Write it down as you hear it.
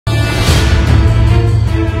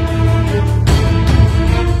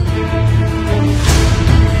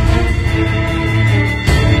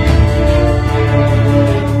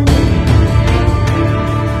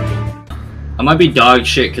I might be dog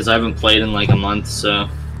shit because I haven't played in like a month, so.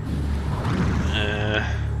 I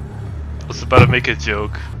was about to make a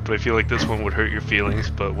joke, but I feel like this one would hurt your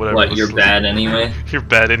feelings, but whatever. What, you're bad anyway? You're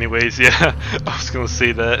bad anyways, yeah. I was gonna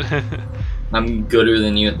say that. I'm gooder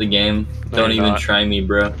than you at the game. No, Don't you're even not. try me,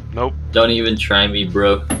 bro. Nope. Don't even try me,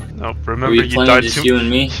 bro. Nope. Remember, Are we you playing died just to you and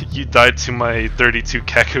me? You died to my 32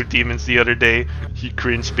 Kako demons the other day. You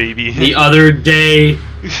cringe, baby. The other day.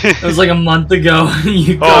 It was like a month ago.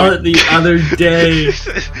 You call it the other day.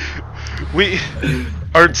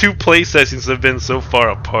 Our 2 play sessions have been so far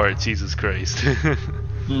apart. Jesus Christ.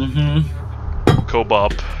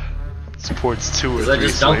 Kobop supports 2 or 3 Because I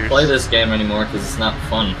just don't play this game anymore because it's not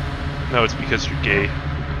fun. No, it's because you're gay.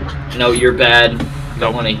 No, you're bad. Nope.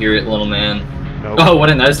 Don't want to hear it, little man. Nope. Oh, what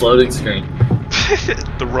a nice loading screen.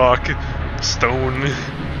 The rock, stone.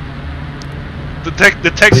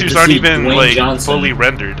 The textures aren't even Dwayne like Johnson. fully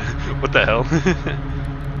rendered. What the hell?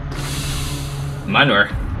 Mine were.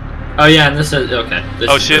 Oh yeah, and this is okay. This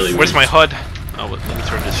Oh is shit! really Where's weird. my HUD? Oh, let me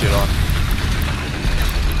turn this shit on.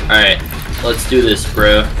 All right, let's do this,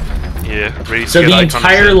 bro. Yeah, ready to So get the icon of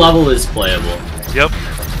entire Zen. level is playable. Yep.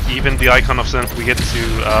 Even the icon of Zen, we get to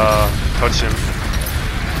touch him.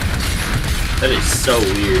 That is so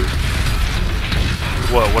weird.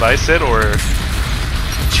 What I said, or?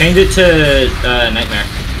 Change it to Nightmare.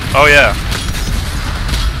 Oh yeah.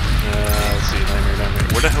 Let's see, Nightmare.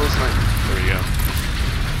 Where the hell is Nightmare? There we go.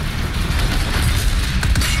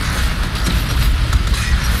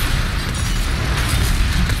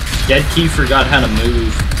 Dead Key forgot how to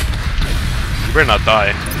move. You better not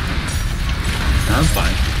die. I'm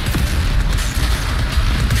fine.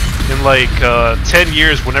 In like 10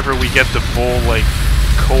 years, whenever we get the full like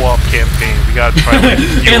co-op campaign, we gotta try like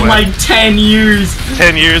In like 10 years.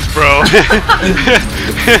 10 years, bro.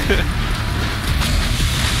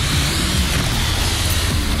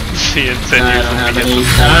 See, in 10 I years, don't when have we get any. the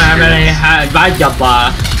I full don't have any. experience.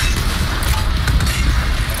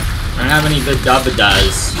 I don't have any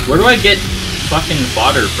badabadas. Where do I get fucking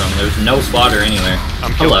fodder from? There's no fodder anywhere.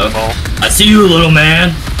 I'm Hello. killing them all. I see you, little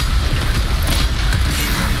man.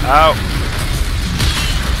 Ow.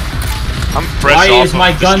 I'm fresh Why off is of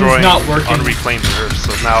my guns destroying not working? unreclaimed Earth,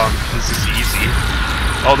 so now this is easy.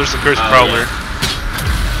 Oh, there's a cursed Oh, prowler.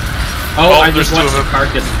 yeah. Oh, Oh, I there's just 2 watched of the them.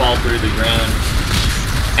 carcass fall through the ground.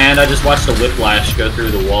 And I just watched a whiplash go through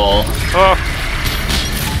the wall. Oh.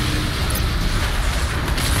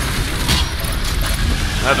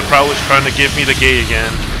 Now the prowler's trying to give me the gay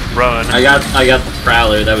again. Run. I got the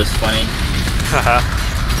prowler. That was funny. Haha.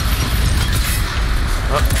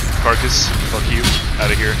 Oh, carcass. Fuck you.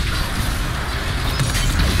 Out of here.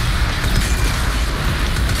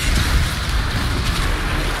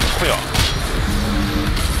 Oh, yeah.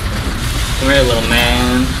 Come here, little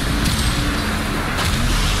man.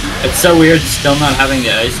 It's so weird still not having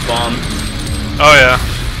the ice bomb. Oh yeah.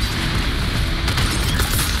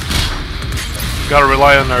 Gotta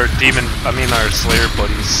rely on our our Slayer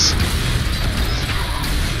buddies.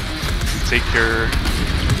 Take care of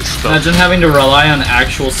the stuff. Imagine having to rely on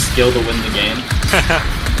actual skill to win the game.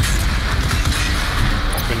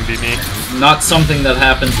 Couldn't be me. Not something that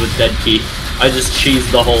happens with Dead Key. I just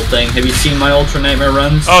cheesed the whole thing. Have you seen my Ultra Nightmare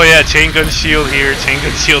runs? Oh yeah, chain gun shield here, chain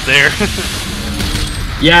gun shield there.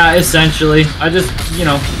 Yeah, essentially. I just, you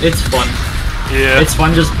know, it's fun. Yeah. It's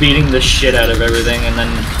fun just beating the shit out of everything and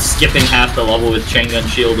then skipping half the level with chain gun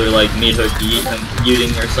shield or like meat hook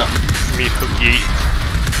yeeting or something. Meat hook yeet.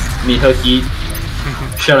 Meat hook yeet.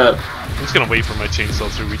 Shut up. I'm just gonna wait for my chainsaw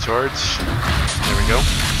to recharge. There we go.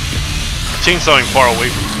 Chainsawing far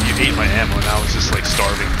away from you. You ate my ammo, now it's just like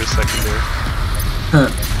starving for a second there.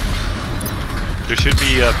 There should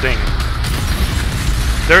be a thing.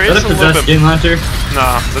 There is Is that a a little possessed bit. Doom Hunter?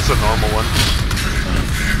 Nah, that's a normal one.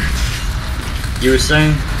 You were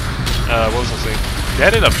saying? What was I saying? They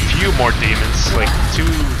added a few more demons, like 2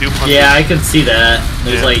 Doom Hunters. Yeah, I can see that.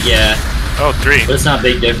 There's Yeah. like, yeah. Oh, 3. But it's not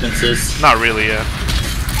big differences. Not really, yeah.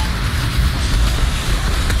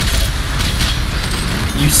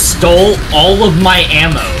 You stole all of my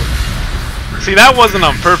ammo. See, that wasn't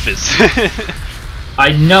on purpose.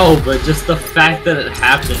 I know, but just the fact that it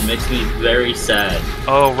happened makes me very sad.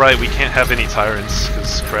 Oh, right, we can't have any tyrants,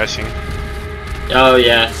 because crashing. Oh,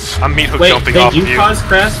 yeah. I'm meat hook Wait, jumping they off do of you. cause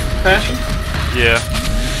crashing? Yeah.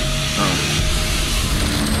 Oh.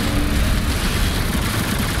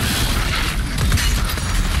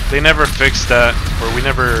 They never fixed that, or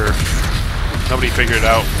nobody figured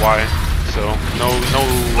out why. So, no,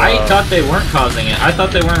 I thought they weren't causing it. I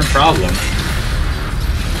thought they weren't a problem.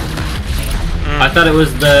 I thought it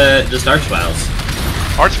was just Archviles.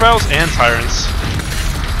 Archviles and Tyrants.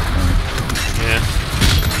 Yeah.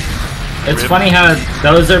 It's funny how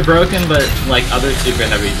those are broken, but like other super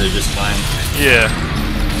heavies are just fine. Yeah.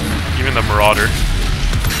 Even the Marauder.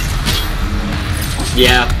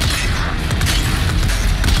 Yeah.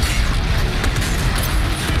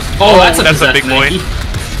 Oh, that's a big boy.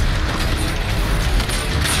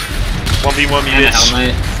 1v1 me,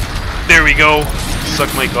 bitch. There we go.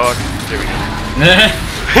 Suck my cock. There we go.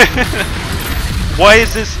 Why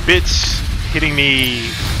is this bitch hitting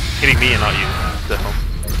me and not you? What the hell?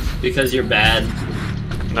 Because you're bad.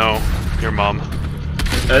 No, your mom.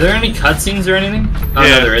 Are there any cutscenes or anything? Oh,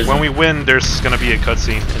 yeah, no, there isn't. When we win, there's gonna be a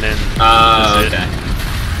cutscene, and then okay.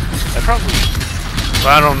 I probably.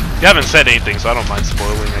 Well, I don't. You haven't said anything, so I don't mind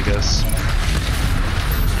spoiling. I guess.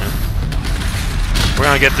 Yeah. We're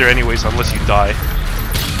gonna get there anyways, unless you die.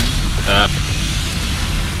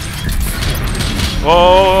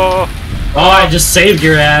 Oh! Oh! I just saved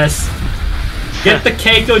your ass. Get the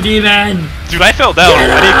Keiko demon. Dude, I fell down.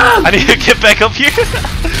 I need to get back up here.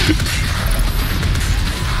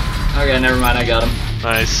 Okay, never mind. I got him.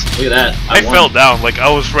 Nice. Look at that. I fell down. Like I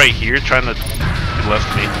was right here trying to. He left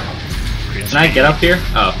me. Can I get up here?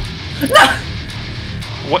 Oh.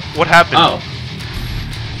 What happened? Oh.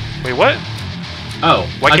 Wait, what? Oh.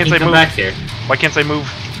 Why can't I come move? back here? Why can't I move?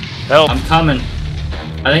 Help! I'm coming.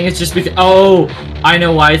 I think it's just because. Oh, I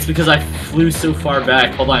know why. It's because I flew so far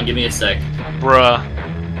back. Hold on, give me a sec. Bruh.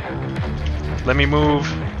 Let me move.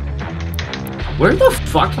 Where the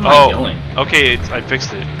fuck am I going? Okay, I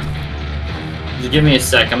fixed it. Just give me a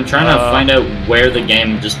sec. I'm trying to find out where the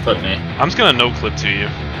game just put me. I'm just gonna no-clip to you.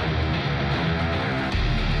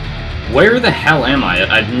 Where the hell am I?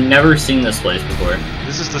 I've never seen this place before.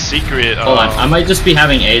 This is the secret. Hold on, I might just be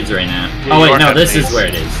having AIDS right now. Yeah, oh wait, no, this is where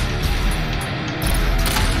it is.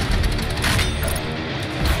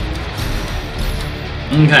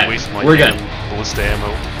 Okay, we're good. Ballista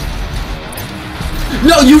ammo.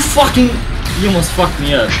 No, you fucking... You almost fucked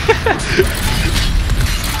me up.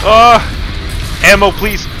 Ammo,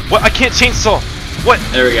 please. What? I can't chainsaw. What?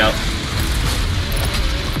 There we go.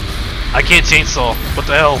 I can't chainsaw. What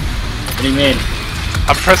the hell? What do you mean?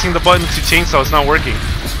 I'm pressing the button to chainsaw. It's not working.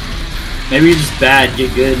 Maybe you're just bad.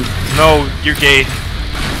 Get good. No, you're gay.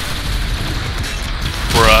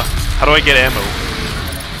 Bruh. How do I get ammo?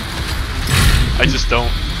 I just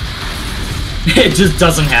don't. It just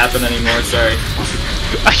doesn't happen anymore, sorry.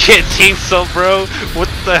 I can't chainsaw, bro! What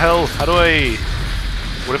the hell? How do I...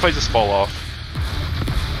 What if I just fall off?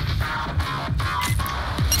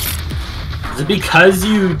 Is it because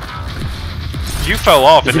you... You fell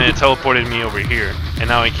off and then it teleported me over here. And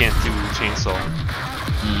now I can't do chainsaw.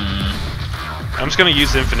 I'm just gonna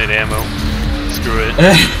use infinite ammo. Screw it.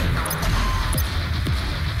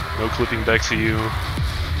 No clipping back to you.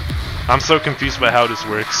 I'm so confused by how this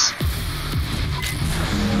works.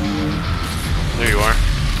 There you are.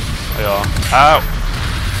 Yeah. Ow!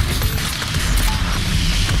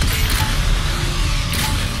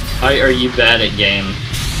 Why are you bad at game?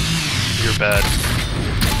 You're bad.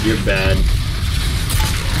 You're bad.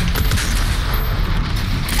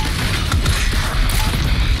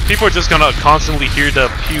 People are just gonna constantly hear the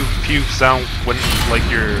pew pew sound when like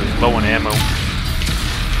you're low on ammo.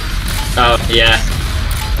 Oh, yeah.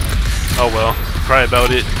 Oh well, cry about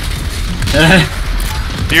it.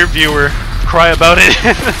 Dear viewer, cry about it.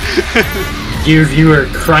 Dear viewer,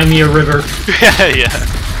 cry me a river. Yeah.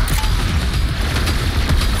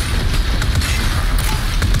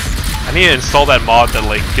 I need to install that mod that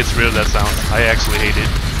like gets rid of that sound. I actually hate it.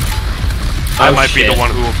 I might be the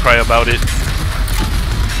one who will cry about it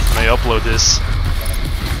when I upload this.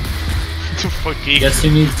 Fucking. Guess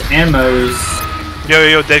who needs ammos?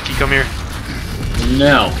 Yo, Deadkey, come here.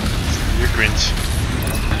 No. You're cringe.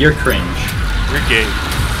 You're cringe. You're gay.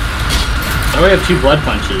 Oh, we have 2 blood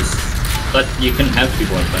punches. But you couldn't have 2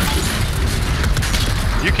 blood punches.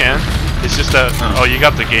 You can. It's just that. Oh, you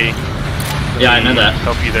got the gay. Yeah, I know that.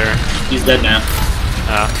 Help you there. He's dead now.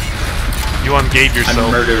 You ungayed yourself.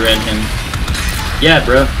 I'm murdering him. Yeah,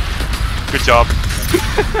 bro. Good job.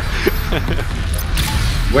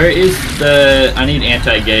 Where is the... I need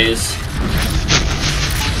anti-gays.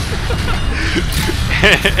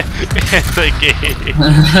 Anti-gay.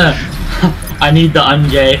 I need the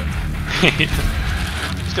ungay.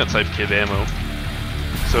 Just gonna type kid ammo.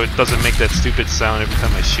 So it doesn't make that stupid sound every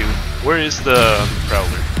time I shoot. Where is the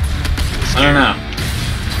Prowler? I don't know.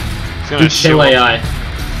 It's gonna show AI.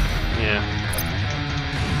 Yeah.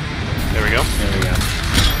 There we go. There we go.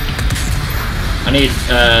 I need,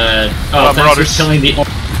 oh, thanks for killing the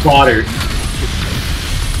water.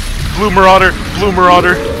 Blue Marauder! Blue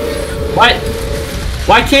Marauder! What?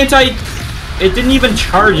 Why can't I... It didn't even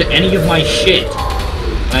charge any of my shit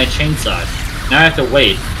when I chainsawed. Now I have to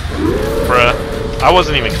wait. Bruh. I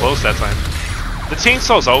wasn't even close that time. The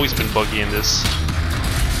chainsaw's always been buggy in this.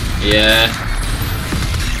 Yeah.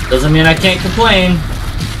 Doesn't mean I can't complain.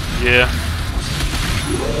 Yeah.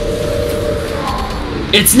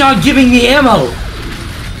 It's not giving me ammo!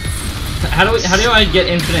 How do I get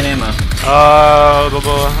infinite ammo?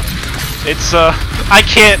 It's, I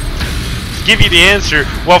can't give you the answer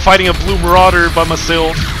while fighting a blue marauder by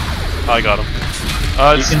myself. Oh, I got him.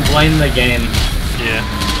 You can blame the game. Yeah.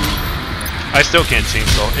 I still can't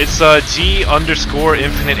chainsaw. It's,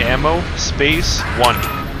 G_infinite ammo space 1.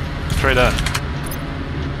 Try that.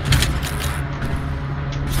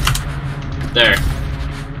 There.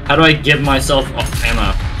 How do I give myself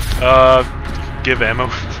ammo? Give ammo.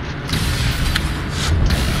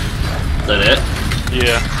 Is that it?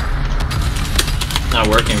 Yeah. Not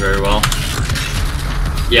working very well.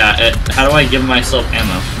 Yeah, how do I give myself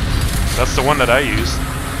ammo? That's the one that I use.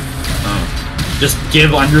 Oh. Just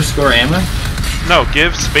give _ ammo? No,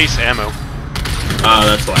 give space ammo. Oh,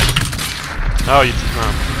 that's why. Oh,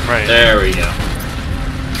 right. There we go.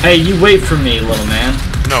 Hey, you wait for me, little man.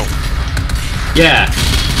 No. Yeah.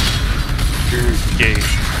 You're gay.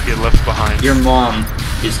 Get left behind. Your mom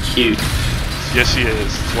is cute. Yes, she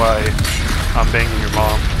is. That's why I'm banging your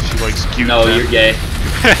mom. She likes cute. No, men. you're gay.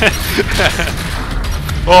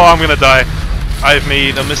 Oh, I'm gonna die. I've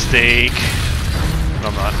made a mistake. No,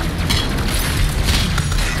 I'm not.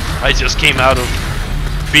 I just came out of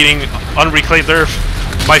beating unreclaimed Earth.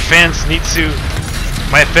 My fans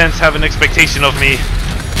have an expectation of me.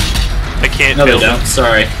 I can't No, they build don't. them.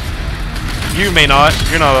 Sorry. You may not.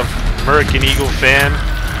 You're not a American Eagle fan.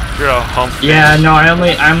 You're a hump fan. Yeah, no,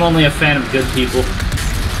 I'm only a fan of good people.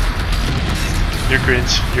 You're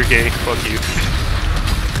cringe. You're gay. Fuck you.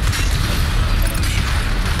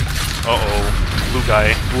 Uh-oh. Blue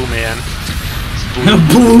guy. Blue man. It's blue.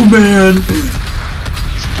 Blue man!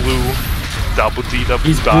 He's blue. Double D double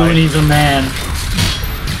He's die. blue and he's a man.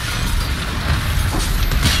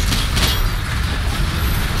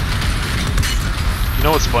 You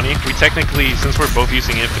know what's funny? We technically, since we're both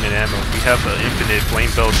using infinite ammo, we have infinite flame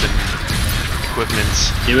belts and equipments.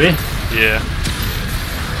 Do we? Yeah.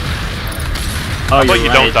 Oh, How about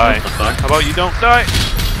you don't die? What the fuck? How about you don't die?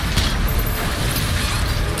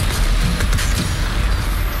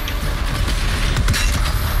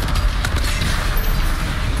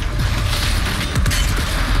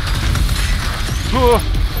 Oh,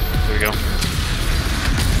 there we go.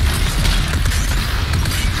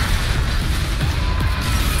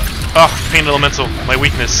 Oh, pain elemental, my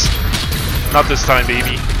weakness. Not this time,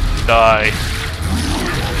 baby. Die.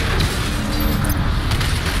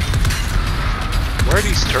 Why are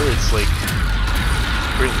these turrets like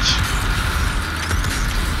cringe?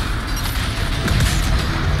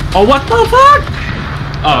 Oh, what the fuck?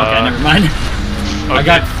 Oh, okay, never mind.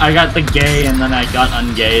 Okay. I got the gay and then I got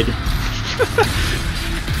ungayed.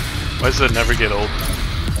 Why does it never get old?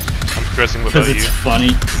 I'm progressing without Because you. it's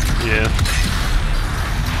funny. Yeah.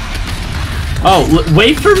 Oh,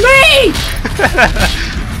 wait for me!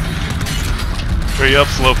 Hurry up,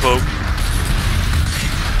 slowpoke.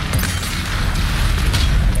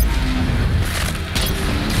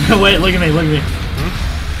 Wait, look at me, look at me.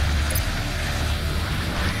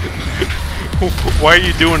 Why are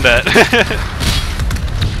you doing that?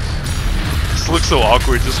 This looks so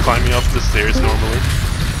awkward, just climbing up the stairs normally.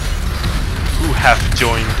 Ooh, half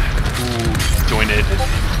joined. Ooh, joined. I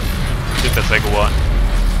think that's like a what?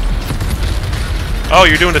 Oh,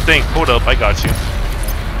 you're doing the thing. Hold up, I got you.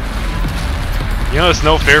 You know it's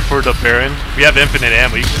no fair for the Baron. We have infinite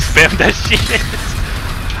ammo. You can spam that shit.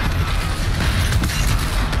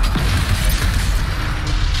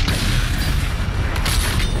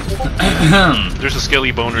 There's a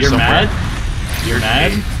skelly boner You're somewhere. mad? You're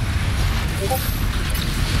mad?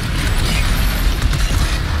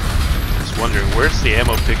 Just wondering where's the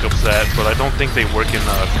ammo pickups at, but I don't think they work in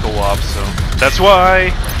co-op, so that's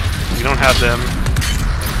why we don't have them.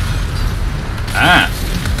 Ah.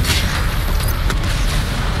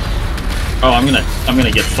 Oh, I'm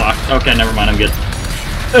gonna get fucked. Okay, never mind. I'm good.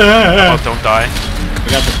 Oh, don't die. I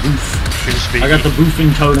got the boof. Finish baby. I got the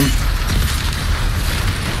boofing totem.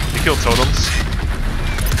 You killed totems.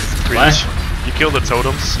 Cringe. You killed the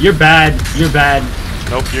totems. You're bad. You're bad.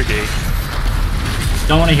 Nope, you're gay.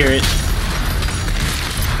 Don't want to hear it.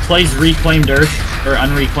 Plays Reclaimed Earth or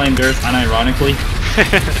Unreclaimed Earth, unironically.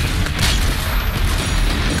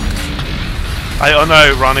 I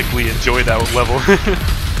unironically enjoy that level.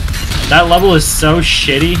 That level is so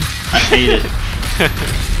shitty. I hate it.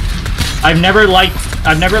 I've never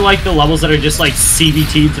liked the levels that are just like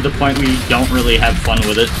CBT to the point where you don't really have fun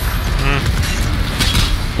with it.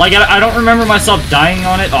 Like, I don't remember myself dying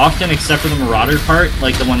on it often, except for the Marauder part,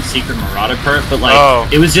 like the one secret Marauder part, but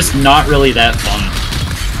like, it was just not really that fun.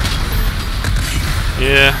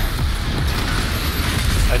 Yeah.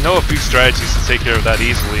 I know a few strategies to take care of that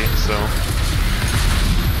easily, so...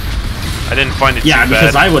 I didn't find it too bad. Yeah,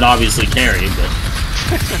 because I would obviously carry, but...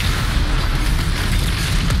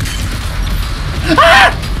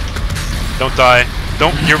 Don't die.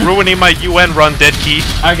 Don't, you're ruining my UN run, Dead Key.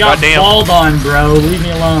 I got balled on, bro. Leave me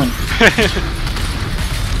alone.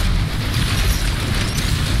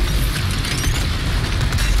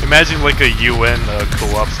 Imagine like a UN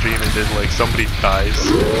co-op stream and then like somebody dies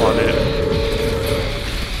on it.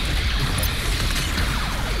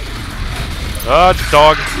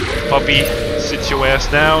 Dog, puppy, sit your ass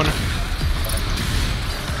down.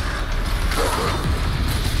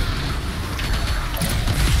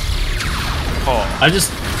 Oh. I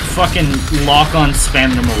just fucking lock on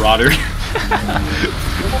spam the Marauder.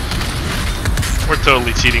 We're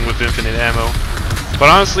totally cheating with infinite ammo. But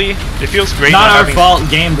honestly, it feels great not our fault,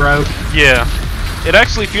 game broke. Yeah. It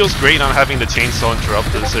actually feels great not having the chainsaw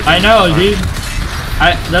interrupt us every I know, time. dude.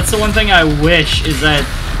 That's the one thing I wish, is that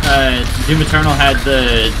Doom Eternal had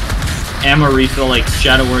the ammo refill like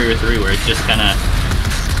Shadow Warrior 3, where it just kinda...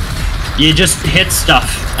 You just hit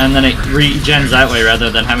stuff, and then it regens that way,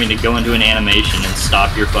 rather than having to go into an animation and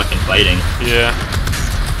stop your fucking fighting. Yeah.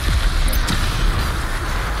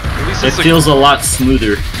 At least it feels a lot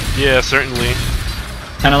smoother. Yeah, certainly.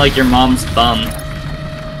 Kinda like your mom's bum.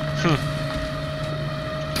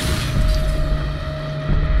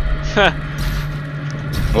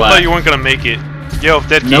 What? I thought you weren't gonna make it. Yo,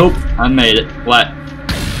 Dead Key. Nope, I made it. What?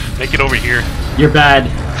 Make it over here. You're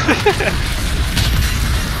bad.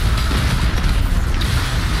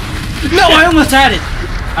 No, I almost had it!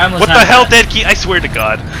 What the hell, Dead Key? I swear to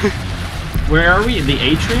God. Where are we? The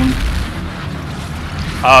atrium?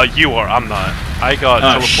 You are. I'm not. I got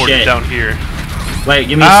teleported down here. Wait,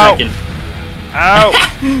 give me a second. Ow!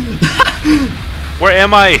 Where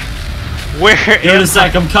am I? Where am I? Give it a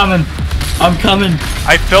sec, I'm coming. I'm coming.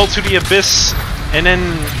 I fell to the abyss and then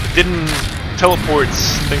didn't teleport.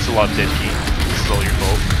 Thanks a lot, Dead Key. This is all your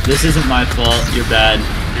fault. This isn't my fault. You're bad.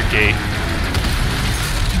 You're gay.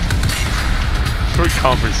 Our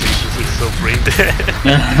conversations are so brain dead.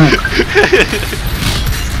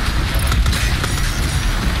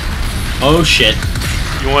 Oh shit.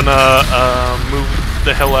 You wanna move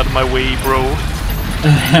the hell out of my way, bro?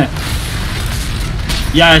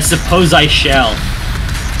 Yeah, I suppose I shall.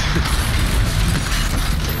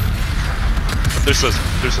 There's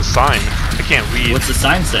a sign. I can't read. What's the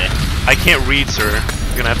sign say? I can't read, sir.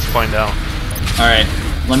 You're gonna have to find out. Alright,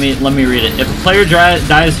 let me read it. If a player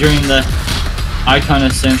dies during the Icon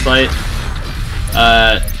of Synthlight,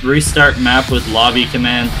 restart map with lobby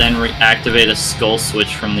command, then reactivate a skull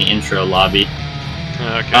switch from the intro lobby.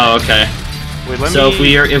 Okay. Oh, okay. Wait, so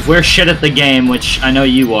if we're shit at the game, which I know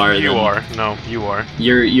you are. You are. No, you are.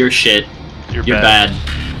 You're shit. You're bad.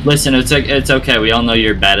 Listen, it's okay. We all know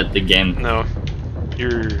you're bad at the game. No.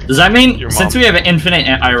 Does that mean since we have an infinite?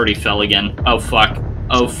 I already fell again. Oh fuck.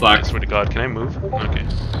 Oh fuck. I swear to God, can I move? Okay.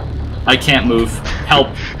 I can't move. Help.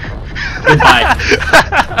 Goodbye.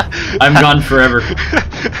 I'm gone forever.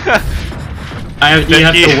 You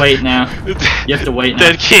have to wait now. You have to wait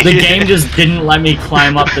now. The game just didn't let me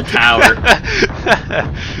climb up the tower.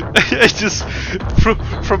 It just,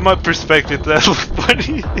 from my perspective, that looked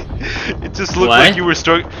funny. It just looked like you were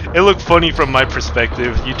struggling. It looked funny from my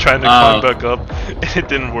perspective. You trying to climb back up, and it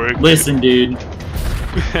didn't work. Listen, dude.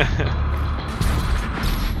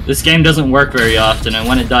 This game doesn't work very often, and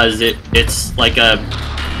when it does, it's like a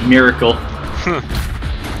miracle.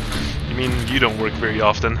 You mean you don't work very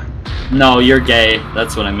often? No, you're gay.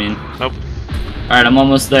 That's what I mean. Nope. Alright, I'm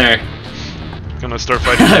almost there. Gonna start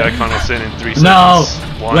fighting the Icon of Sin in 3 seconds. No!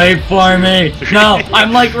 1, Wait for me! No!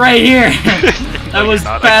 I'm like right here! That was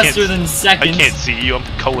not. faster than seconds. I can't see you, I'm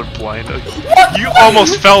colorblind. You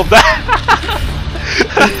almost fell down!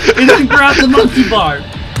 You didn't grab the monkey bar!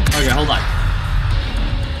 Okay, hold on.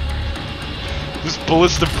 This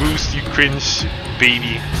bullets the boost, you cringe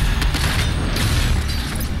baby.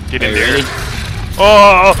 Get in there. Ready?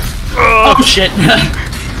 Oh! Oh shit!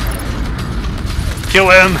 Kill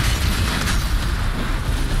him!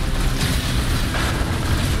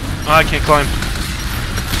 Oh, I can't climb.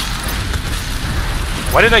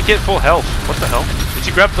 Why did I get full health? What the hell? Did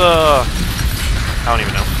you grab the... I don't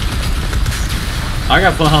even know. I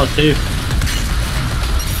got full health too.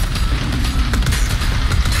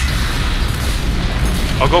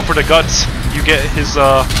 I'll go for the guts. You get his,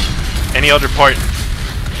 any other part.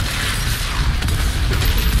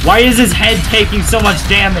 Why is his head taking so much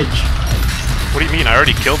damage? What do you mean? I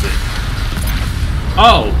already killed it.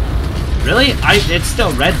 Oh, really? It's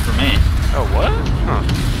still red for me. Oh, what?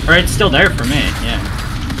 Huh. Or it's still there for me, yeah.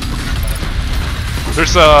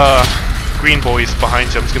 There's green boys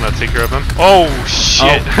behind you. I'm just gonna take care of them. Oh,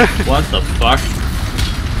 shit. Oh, what the fuck?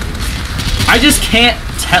 I just can't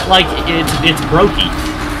tell, like, it's brokey.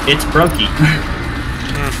 It's brokey.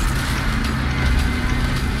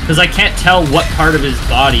 Because I can't tell what part of his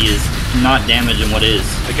body is not damaged and what is.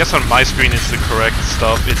 I guess on my screen it's the correct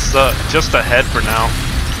stuff. It's just the head for now.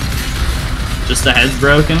 Just the head's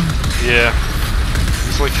broken? Yeah.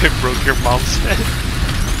 It's like they broke your mom's head.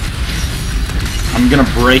 I'm gonna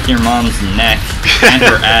break your mom's neck and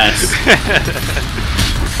her ass.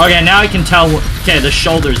 Okay, now I can tell. Okay, the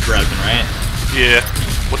shoulder's broken, right? Yeah.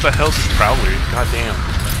 What the hell's this Prowler? God damn.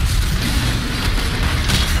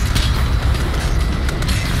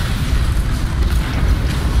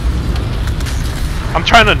 I'm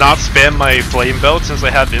trying to not spam my flame belt since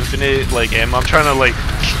I have infinite like ammo. I'm trying to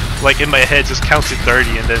like in my head just count to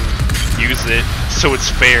 30 and then use it so it's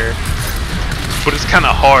fair. But it's kind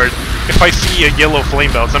of hard. If I see a yellow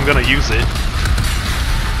flame belt, I'm gonna use it.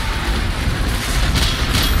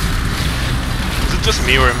 Is it just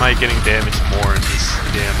me or am I getting damaged more in this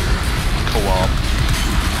damn co-op?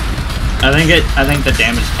 I think the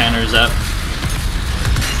damage counter's up.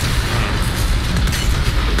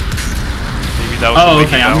 Oh,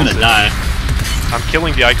 okay, I'm gonna die. I'm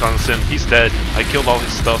killing the Icon Sin. He's dead. I killed all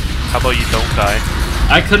his stuff. How about you don't die?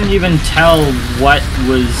 I couldn't even tell what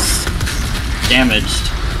was damaged.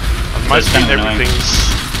 On my screen,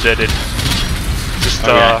 everything's deaded. Just,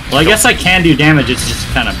 okay. Well, I guess I can do damage, it's just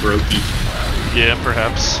kind of brokey. Yeah,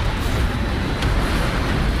 perhaps.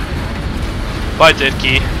 Bye, Dead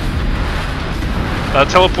Key.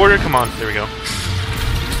 Teleporter, come on. There we go.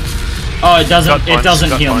 Oh, it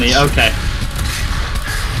doesn't heal me. Okay.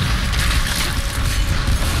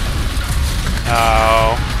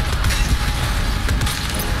 Ow.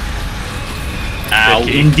 Ow,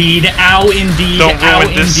 indeed. Ow, indeed. Don't ruin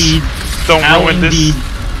Ow, this. Indeed. Don't Ow, ruin indeed.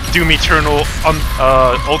 this. Doom Eternal,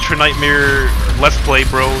 Ultra Nightmare Let's Play,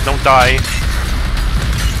 bro. Don't die.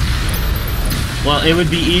 Well, it would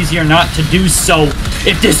be easier not to do so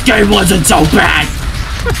if this game wasn't so bad.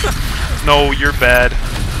 No, you're bad.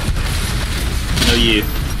 No, you.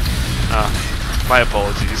 My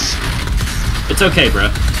apologies. It's okay, bro.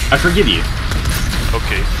 I forgive you.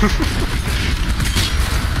 Okay.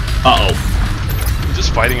 Uh-oh. I'm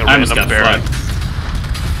just fighting a random Baron. Fucked.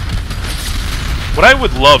 What I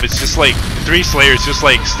would love is just like 3 Slayers just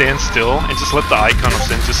like stand still and just let the Icon of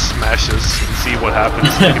Sin just smash us and see what happens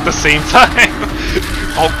like, at the same time.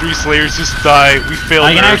 All 3 Slayers just die. We failed.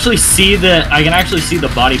 I can actually see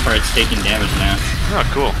the body parts taking damage now. Oh,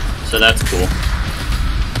 cool. So that's cool.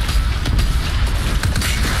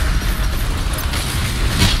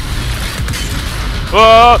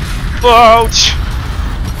 Ouch!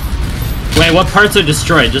 Wait, what parts are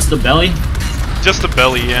destroyed? Just the belly? Just the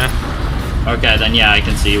belly, yeah. Okay, then yeah, I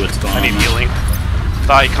can see what's going on. I need healing.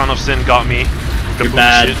 The Icon of Sin got me. The You're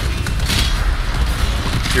bad.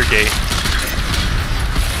 You're gay.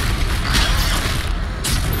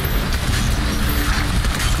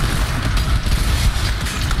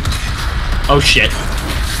 Oh shit.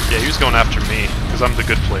 Yeah, he was going after me, because I'm the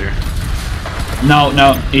good player. No,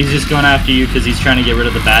 he's just going after you because he's trying to get rid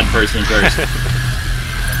of the bad person first.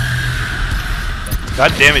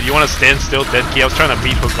 God damn it, you want to stand still, Dead Key? I was trying to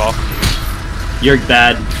meat hook off of you. You're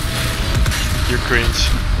bad. You're cringe.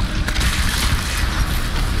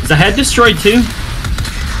 Is the head destroyed too?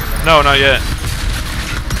 No, not yet.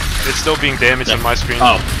 It's still being damaged on my screen.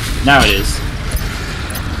 Oh, now it is.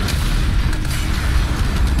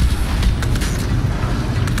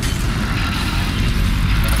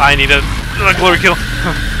 I need a glory kill.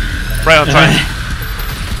 Right on time.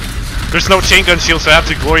 There's no chain gun shield, so I have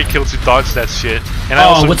to glory kill to dodge that shit. And I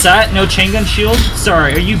also, what's that? No chain gun shield?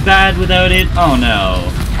 Sorry, are you bad without it? Oh no.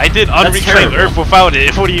 I did Unreclaimed Earth without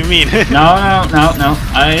it. What do you mean? No.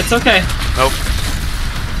 It's okay. Nope.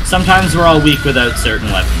 Sometimes we're all weak without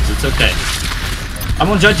certain weapons. It's okay. I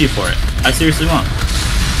won't judge you for it. I seriously won't.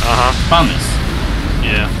 Promise.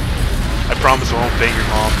 Yeah. I promise I won't bang your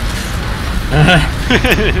mom.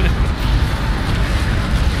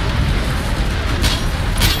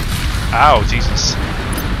 Ow, Jesus.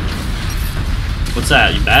 What's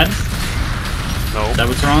that? You bad? No. Is that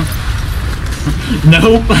what's wrong?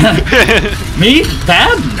 Nope. Me?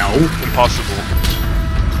 Bad? No. Impossible.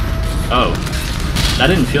 Oh. That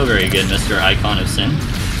didn't feel very good, Mr. Icon of Sin.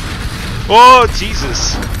 Oh,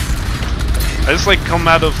 Jesus. I just like come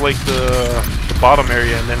out of like the bottom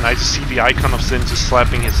area and then I just see the Icon of Sin just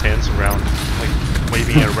slapping his hands around. Like,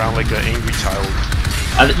 waving it around like an angry child.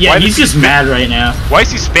 Yeah, he's just mad right now. Why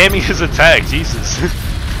is he spamming his attack? Jesus.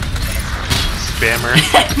 Spammer.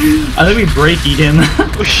 I think we break-eat him.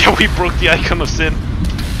 Yeah, we broke the icon of sin.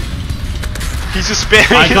 He's just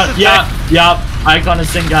spamming his attack. Yeah, icon of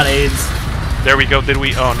sin got AIDS. There we go. Did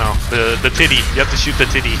we? Oh no, the titty. You have to shoot the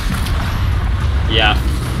titty. Yeah.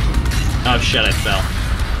 Oh shit, I fell.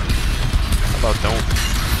 How about don't?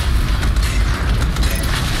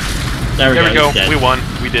 There we go. We won.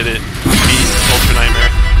 We did it. Ultra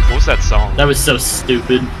Nightmare. What was that song? That was so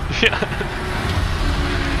stupid. Yeah.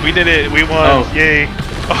 We did it. We won. Oh. Yay.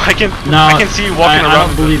 Oh, I can see you walking around. I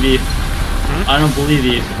don't believe you. I don't believe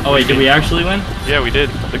you. Oh wait, did we actually win? Yeah, we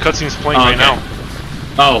did. The cutscene's playing right now.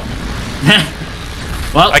 Oh.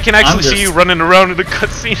 Well, I can actually see you running around in the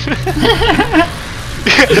cutscene.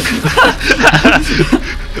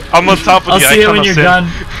 I'm on top of the icon. I'll see it when you're done.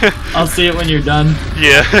 I'll see it when you're done.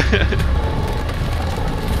 Yeah.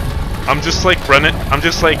 I'm just like running. I'm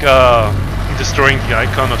just like destroying the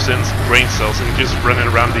icon of sin's brain cells and just running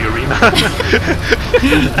around the arena.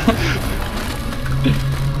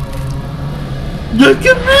 Look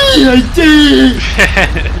at me! I did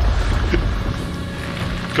it.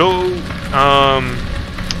 Go.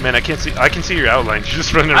 Man, I can't see. I can see your outline. You're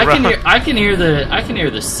just running around. I can hear the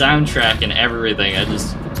soundtrack and everything. I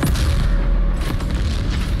just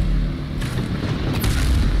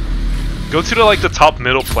go to the top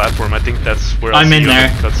middle platform. I think that's where I'm in there.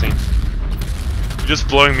 Cutscene. You're just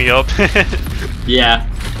blowing me up. Yeah.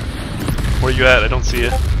 Where you at? I don't see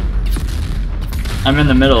it. I'm in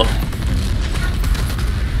the middle.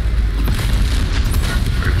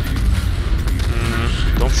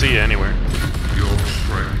 Don't see you anywhere.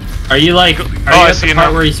 Are you like? Are you at the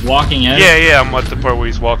part where he's walking in? Yeah, I'm at the part where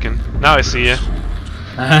he's walking. Now I see you.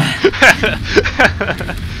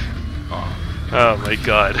 Oh my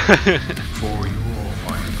god.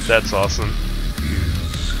 That's awesome.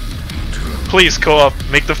 Please co-op,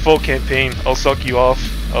 make the full campaign. I'll suck you off.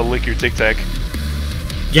 I'll lick your tic tac.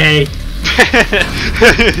 Yay.